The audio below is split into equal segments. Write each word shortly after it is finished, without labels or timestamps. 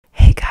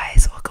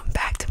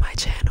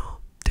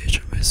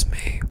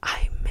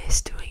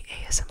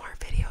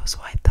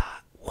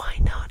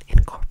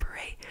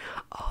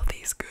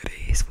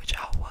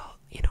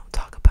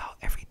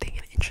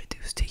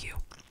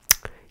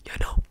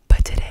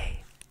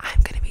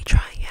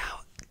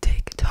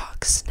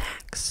TikTok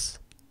snacks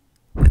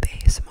with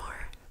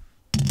ASMR.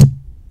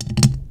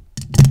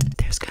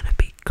 There's gonna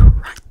be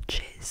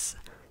crunches,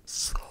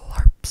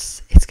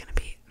 slurps. It's gonna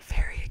be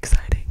very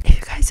exciting. If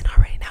you guys didn't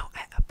already know,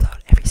 I upload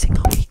every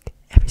single week.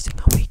 Every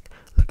single week.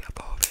 Look up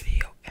a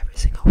video every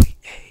single week.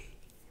 Hey.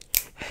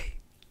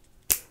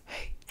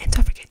 And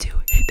don't forget to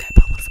hit that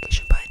bell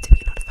notification button to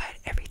be notified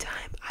every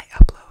time I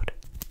upload.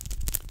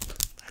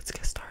 Let's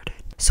get started.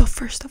 So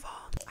first of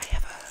all, I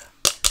have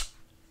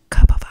a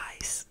cup of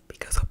ice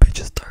because a bitch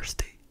is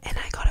thirsty. And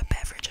I got a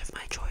beverage of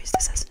my choice.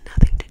 This has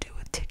nothing to do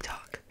with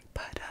TikTok,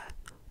 but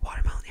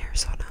watermelon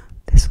Arizona.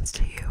 This one's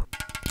to you.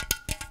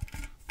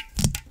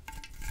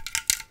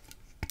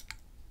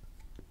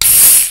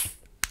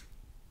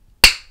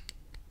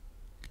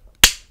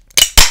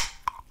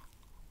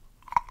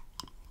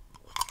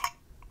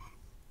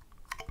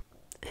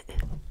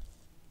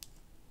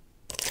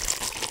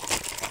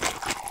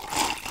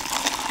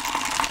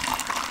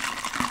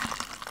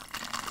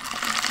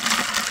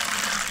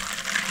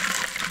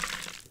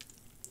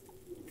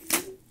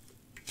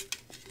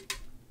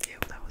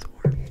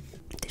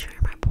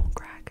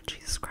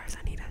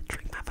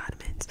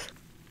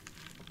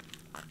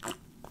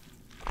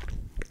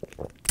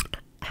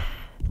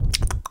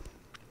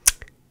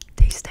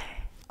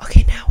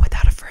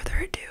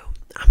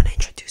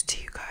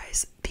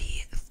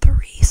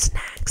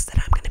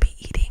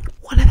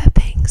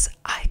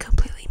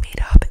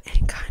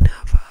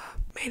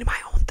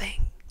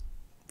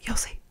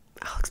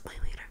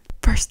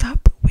 First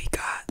up, we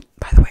got,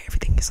 by the way,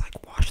 everything is like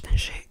washed and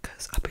shit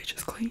because a bitch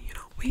is clean, you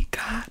know. We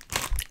got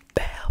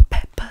bell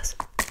peppers,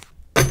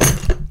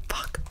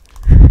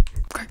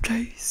 grape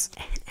cheese,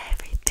 and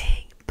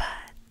everything but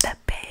the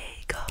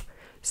bagel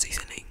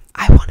seasoning.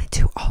 I wanted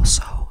to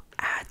also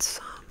add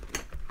some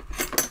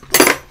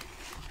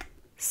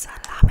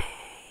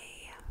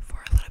salami for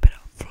a little bit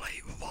of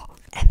flavor.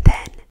 And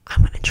then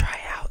I'm gonna try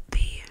out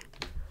the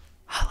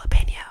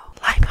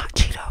jalapeno lime hot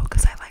Cheeto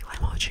because I like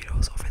lime hot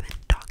Cheetos over the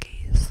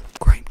doggies.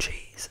 Cream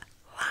cheese,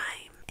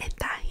 lime, and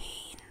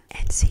tahini,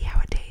 and see how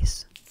it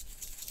tastes.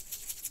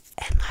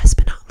 And last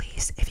but not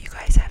least, if you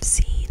guys have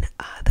seen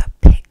the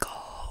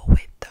pickle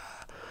with the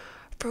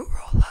fruit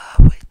roll-up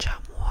with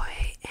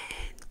chamoy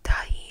and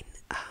tahini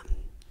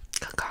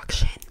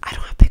concoction, I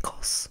don't have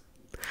pickles.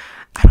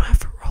 I don't have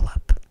fruit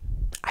roll-up.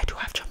 I do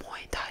have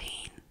chamoy and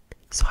tahini.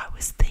 So I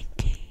was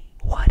thinking,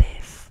 what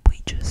if we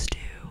just do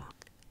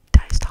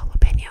diced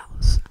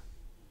jalapenos?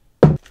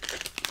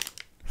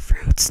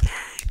 Fruit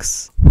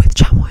snacks with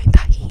chamoy and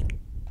tahini.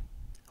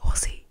 We'll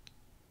see.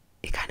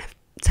 It kind of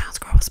sounds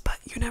gross, but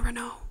you never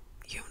know.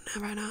 You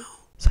never know.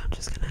 So I'm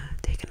just gonna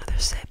take another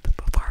sip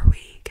before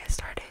we get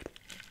started.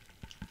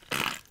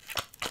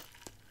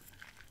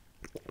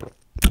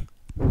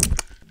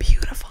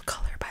 Beautiful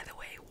color, by the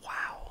way.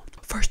 Wow.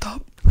 First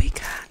up, we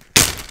got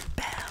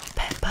bell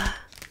pepper.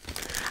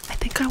 I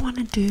think I want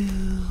to do...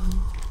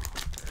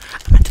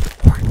 I'm gonna do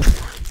the orange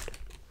one.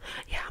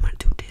 Yeah, I'm gonna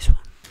do this one.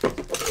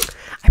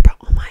 I brought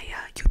all my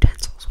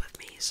utensils with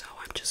me, so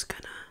I'm just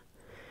gonna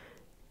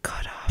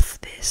cut off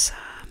this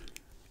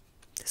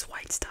this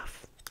white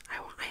stuff. I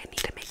need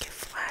to make it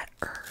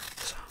flatter,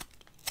 so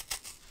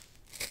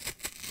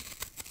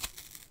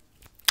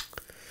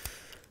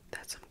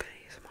that's some good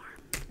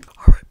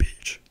ASMR. Alright,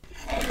 bitch.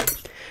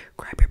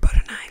 Grab your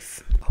butter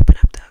knife. Open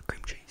up the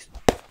cream cheese.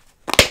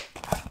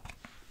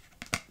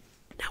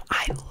 Now,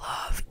 I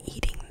love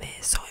eating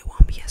this, so it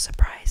won't be a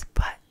surprise,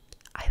 but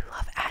I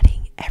love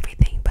adding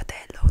everything but the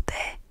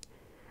elote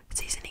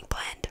seasoning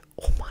blend.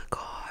 Oh my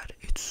god,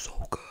 it's so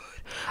good.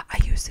 I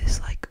use this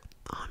like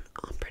on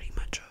pretty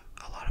much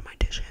a lot of my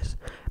dishes,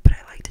 but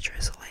I like to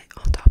drizzle it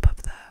on top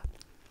of the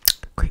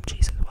cream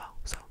cheese as well.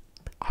 So,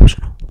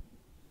 optional.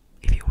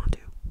 If you want to,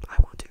 I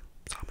want to,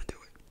 so I'm gonna do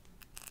it.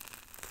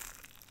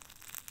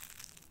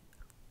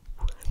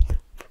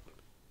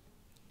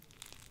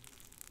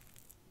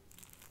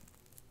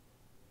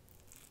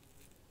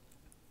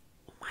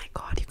 Oh my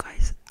god, you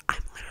guys,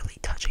 I'm literally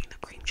touching the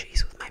cream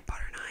cheese with my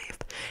butter knife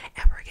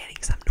and we're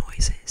getting some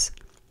noises.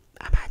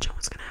 Imagine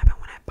what's gonna happen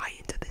when I bite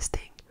into this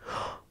thing.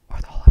 Or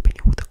the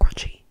jalapeno with the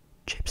crunchy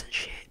chips and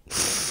shit.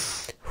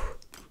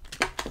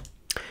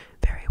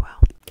 Very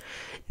well.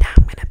 Now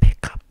I'm gonna pick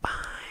up my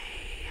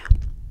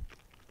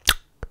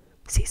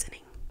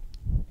seasoning.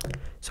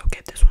 So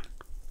get this one.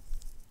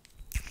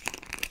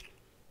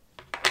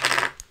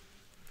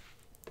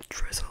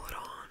 Drizzle it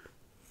on.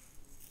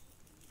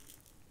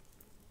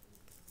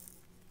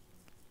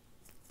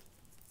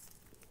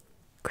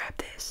 Grab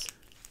this.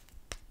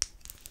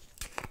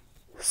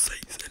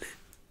 Season it.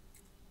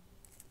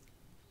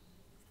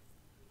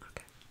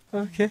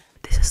 Okay.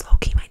 This is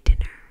low-key my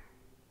dinner.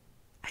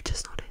 I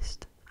just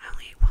noticed. I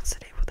only eat once a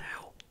day. What the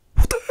hell?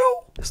 What the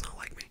hell? It's not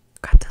like me.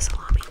 Grab the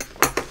salami.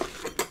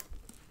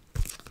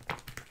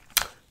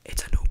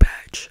 It's a new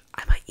batch.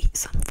 I might eat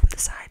some from the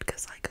side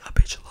because like a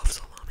bitch loves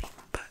salami,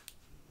 but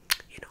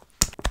you know.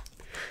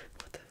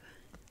 What the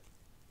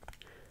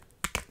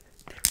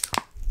There we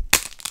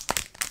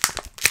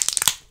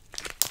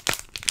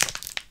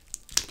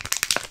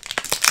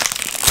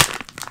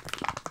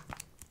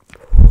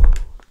go.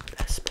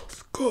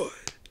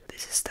 good.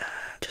 This is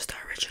just the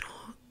original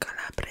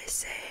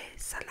calabrese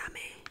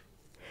salame.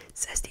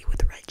 Zesty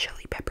with red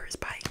chili peppers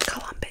by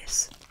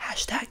Columbus.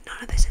 Hashtag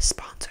none of this is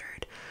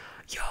sponsored.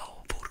 Yo,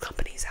 food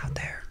companies out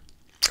there.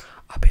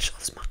 I bitch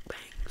loves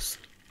mukbangs.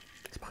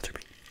 Sponsor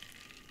me.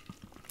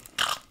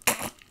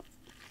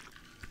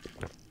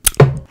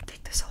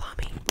 Take the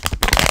salami.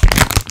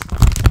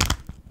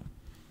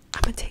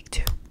 I'm gonna take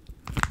 2.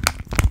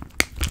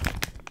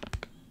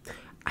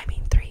 I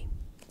mean 3.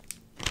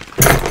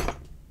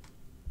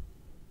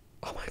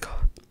 Oh my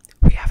god.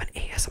 We have an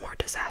ASMR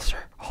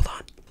disaster. Hold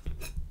on.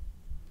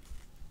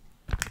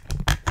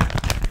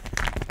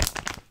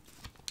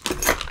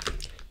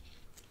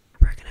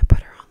 We're gonna put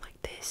her on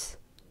like this.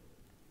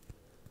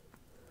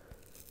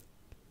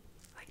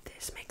 Like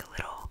this. Make a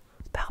little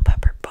bell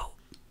pepper boat.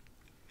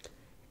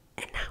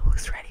 And now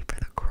who's ready for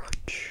the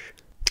crunch?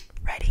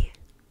 Ready?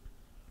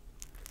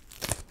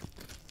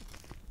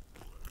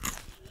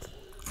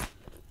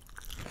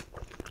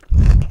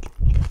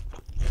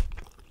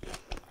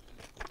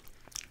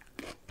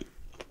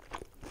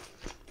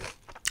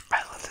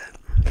 I love it.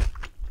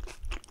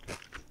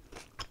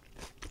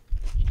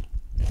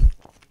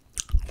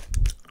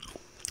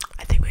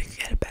 I think we could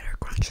get a better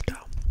crunch though.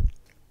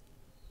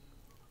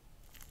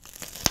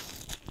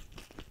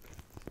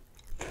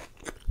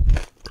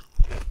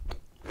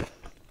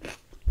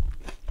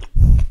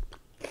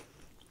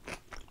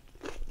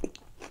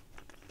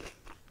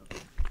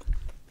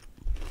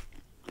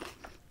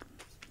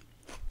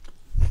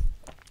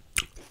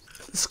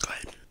 It's good.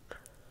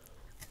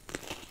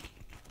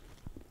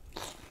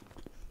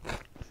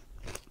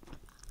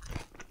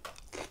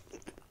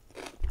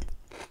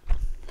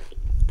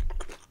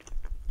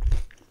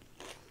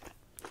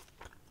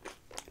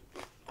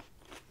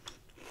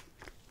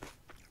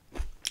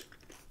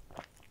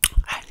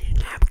 I need a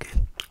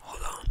napkin.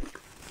 Hold on.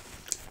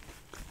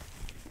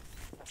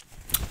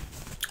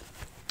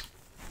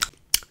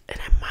 And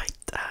I might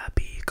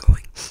be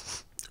going,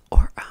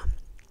 or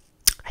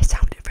I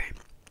sound different.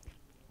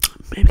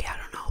 Maybe, I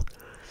don't know.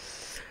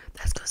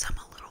 That's because I'm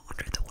a little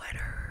under the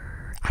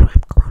weather. I don't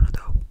have corona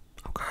though.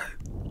 Okay.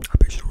 I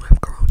bet you don't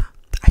have corona.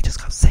 I just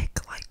got sick,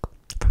 like,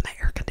 from the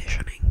air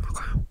conditioning.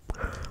 Okay.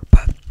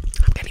 But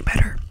I'm getting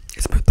better.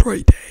 It's been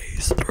 3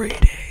 days. 3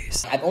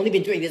 days. I've only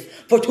been doing this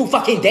for 2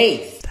 fucking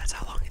days. That's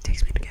how long it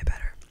takes me to get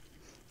better.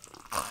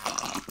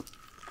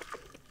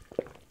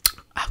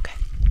 Okay.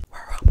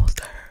 We're almost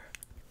there.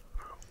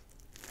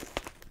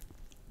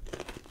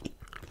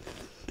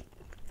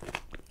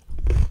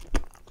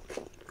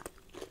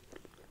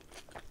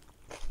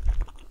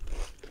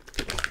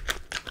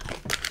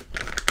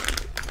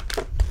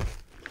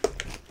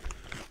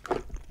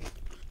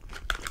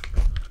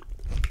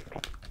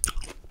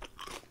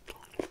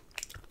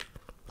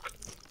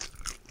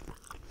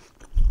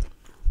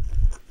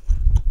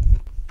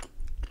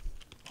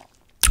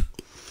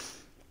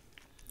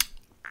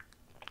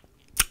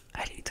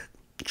 I need to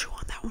chew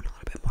on that one a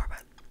little bit more,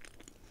 but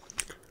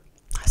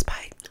last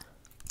bite.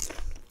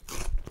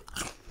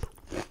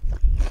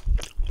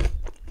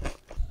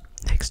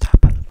 Next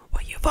up,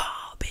 what you've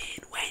all been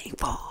waiting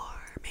for.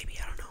 Maybe,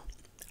 I don't know.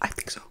 I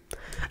think so.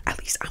 At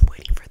least I'm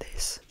waiting for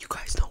this. You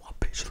guys know a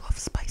bitch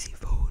loves spicy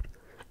food.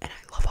 And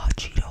I love hot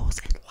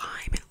Cheetos and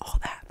lime and all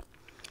that.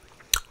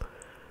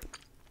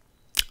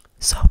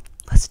 So,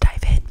 let's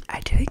dive in. I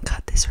didn't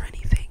cut this or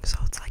anything, so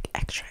it's like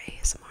extra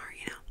ASMR,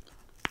 you know?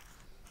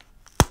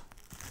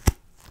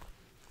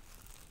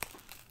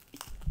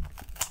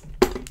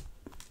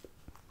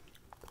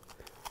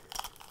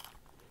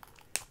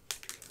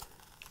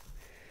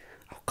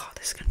 Oh god,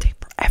 this is gonna take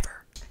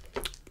forever.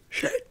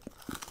 Shit.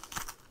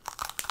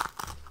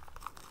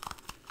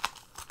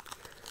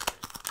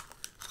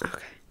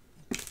 Okay.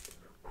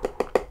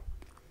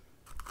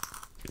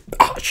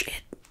 Oh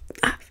shit.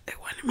 It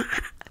went in my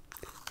eye.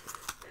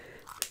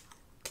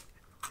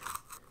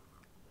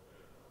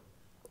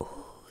 Ooh,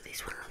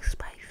 this one looks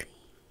spicy.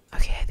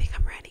 Okay, I think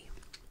I'm ready.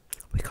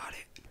 We got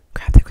it.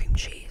 Grab the cream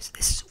cheese.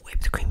 This is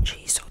whipped cream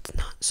cheese, so it's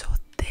not so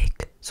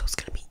thick. So it's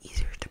gonna be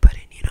easier to put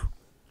in, you know?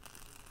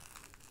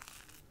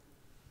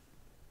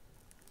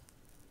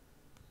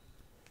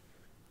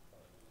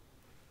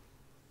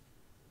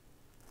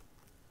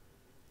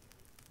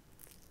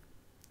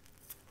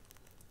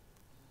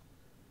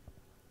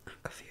 I'm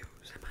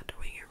confused. Am I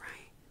doing it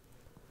right?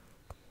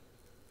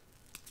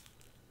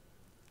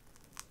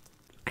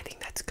 I think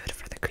that's good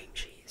for the cream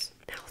cheese.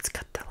 Now let's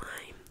cut the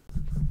lime.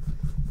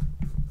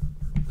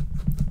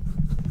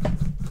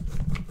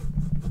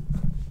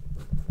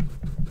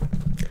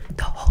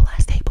 The whole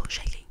last table is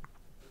shaking.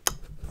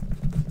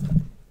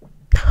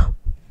 No.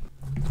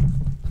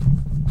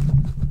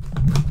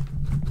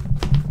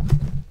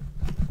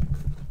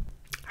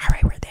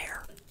 Alright, we're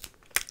there.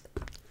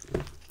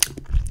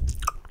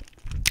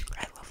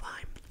 I love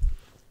lime.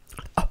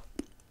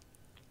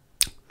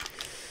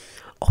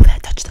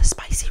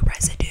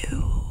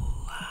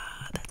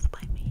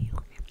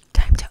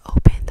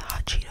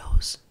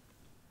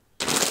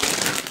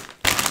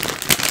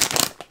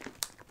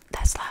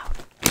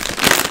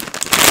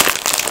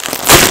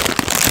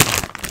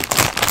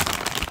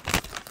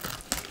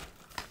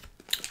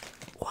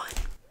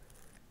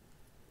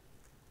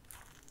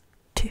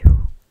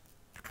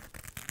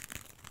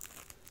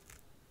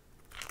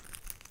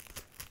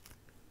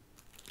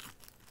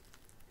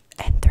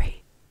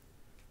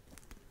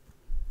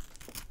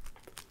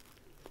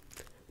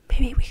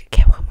 Maybe we could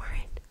get one more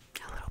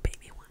in. A little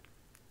baby one.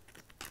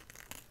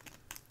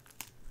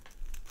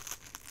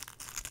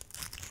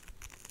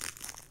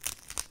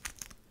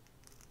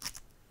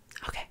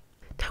 Okay,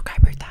 now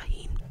grab your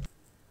tahine.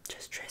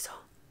 Just drizzle.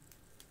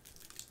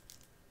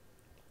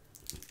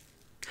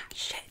 Ah,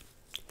 shit.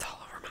 It's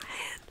all over my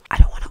hand. I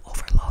don't want to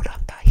overload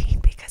on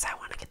tahine because I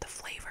want to get the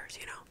flavors,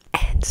 you know.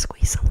 And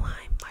squeeze some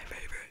lime, my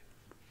favorite.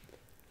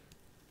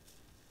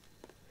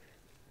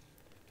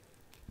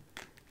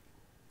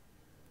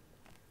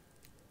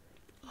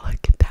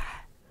 Look at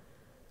that.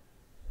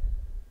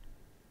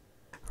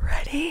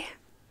 Ready?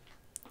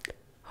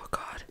 Oh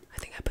god, I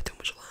think I put too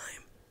much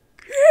lime.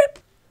 Yep.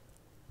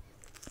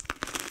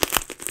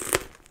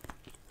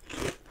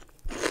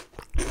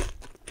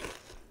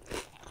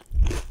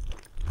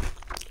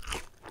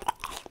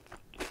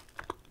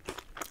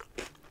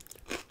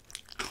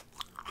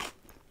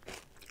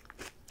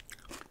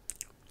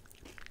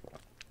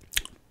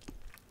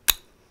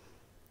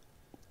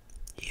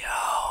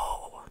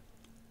 Yo,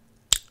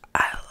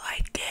 I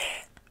like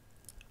it.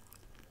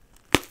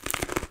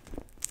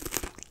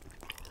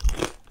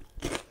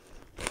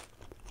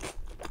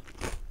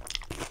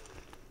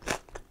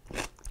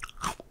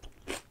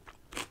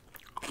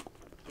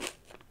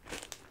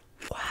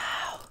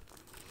 Wow,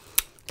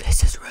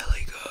 this is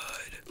really good.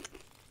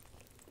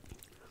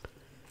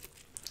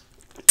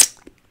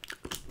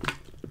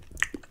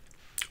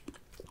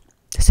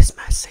 This is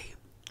messy.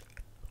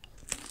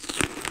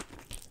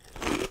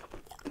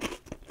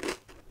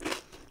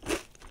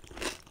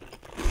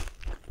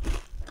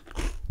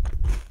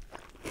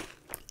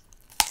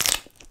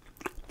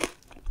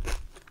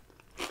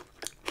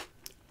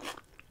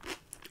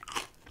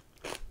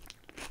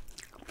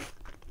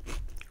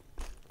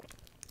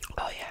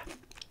 Oh yeah.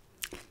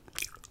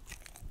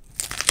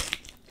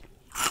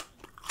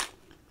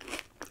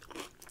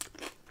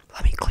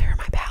 Let me clear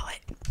my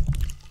palate.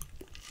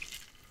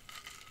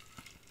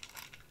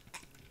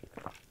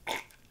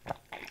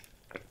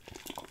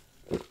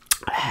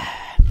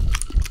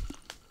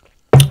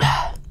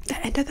 The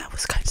end of that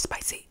was kind of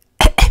spicy.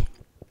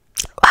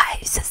 Why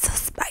is this so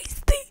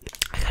spicy?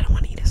 I kind of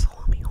want to eat a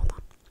salami. Hold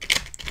on.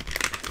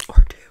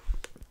 Or two.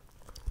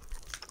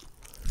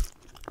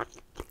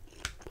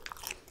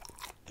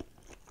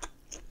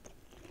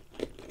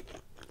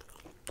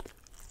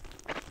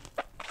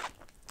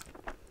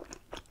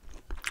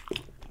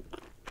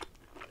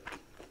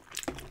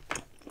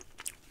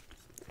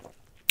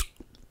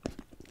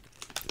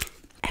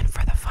 And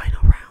for the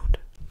final round,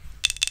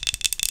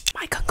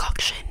 my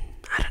concoction.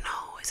 I don't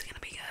know. Is it gonna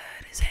be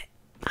good? Is it?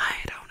 I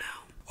don't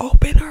know.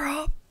 Open her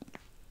up.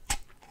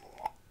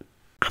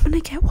 I'm gonna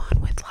get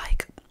one with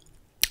like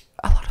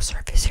a lot of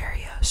surface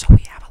area so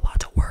we have a lot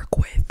to work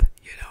with,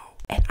 you know.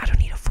 And I don't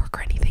need a fork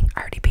or anything.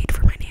 I already paid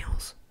for my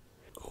nails.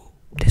 Oh,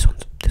 this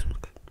one's good.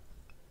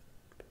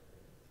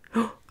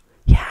 Oh,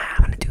 yeah,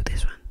 I'm gonna do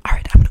this one.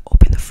 Alright, I'm gonna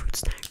open the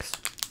fruits next.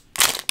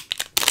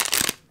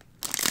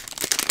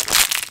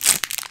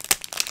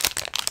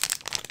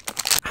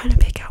 I'm gonna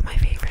pick out my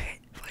favorite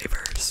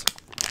flavors.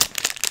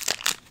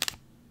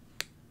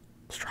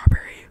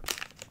 Strawberry.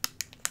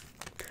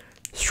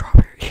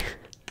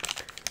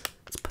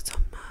 Let's put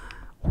some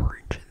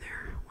orange in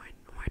there.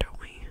 Why don't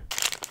we?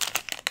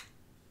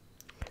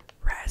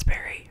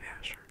 Raspberry.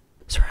 Yeah, sure.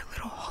 So our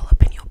little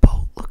jalapeno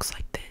boat looks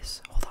like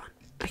this. Hold on.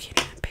 I can't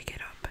even pick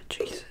it up, but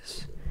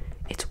Jesus.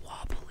 It's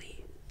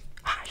wobbly.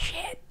 Ah,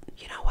 shit.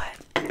 You know what?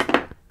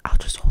 I'll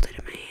just hold it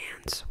in my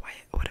hands.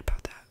 What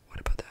about that?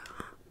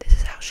 Huh? This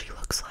is how she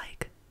looks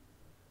like.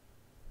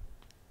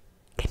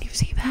 Can you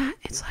see that?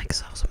 It's like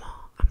so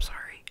small. I'm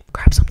sorry.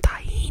 Grab some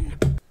tahine.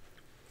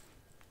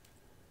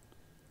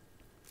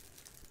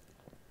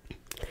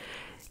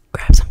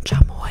 Grab some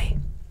chamoy.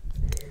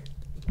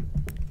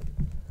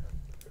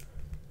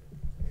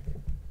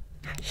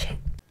 Ah, shit.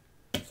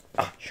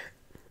 Oh, sure.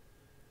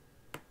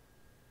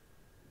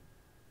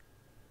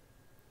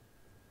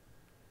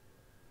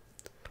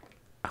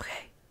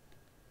 Okay.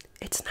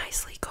 It's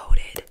nicely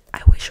coated.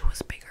 I wish it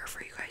was bigger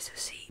for you guys to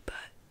see, but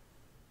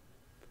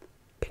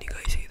can you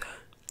guys see that?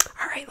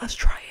 Alright, let's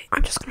try it.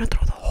 I'm just gonna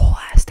throw the whole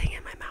ass thing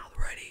in my mouth.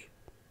 Ready?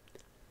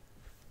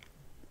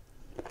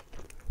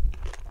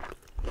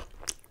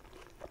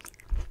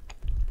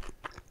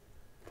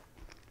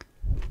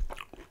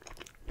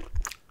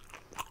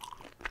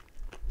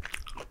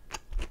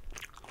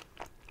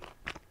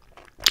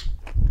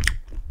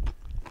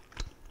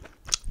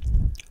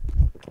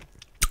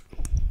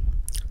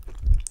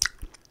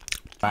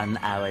 One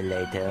hour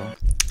later.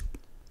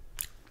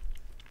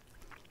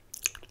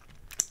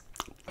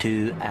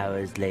 2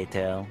 hours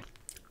later.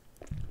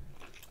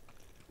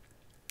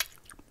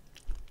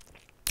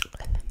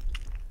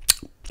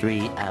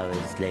 3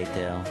 hours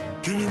later.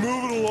 Can you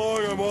move it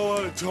along? I'm all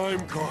out of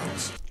time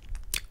cards.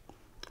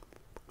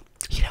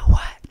 You know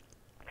what?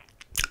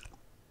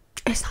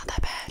 It's not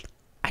that bad.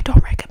 I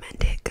don't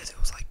recommend it because it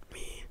was like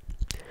me.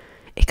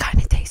 It kind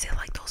of tasted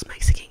like those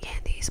Mexican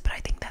candies, but I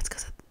think that's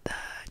because of the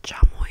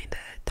chamoy and the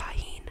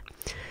tahine.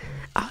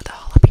 The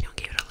jalapeno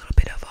gave it a little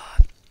bit of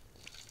a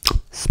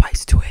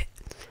spice to it.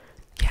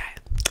 Yeah,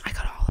 I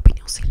got a jalapeno.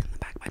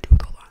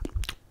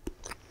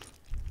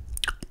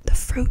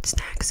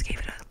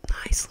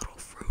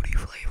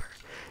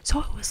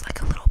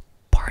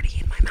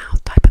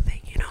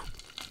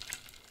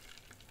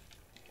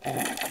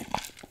 Alright,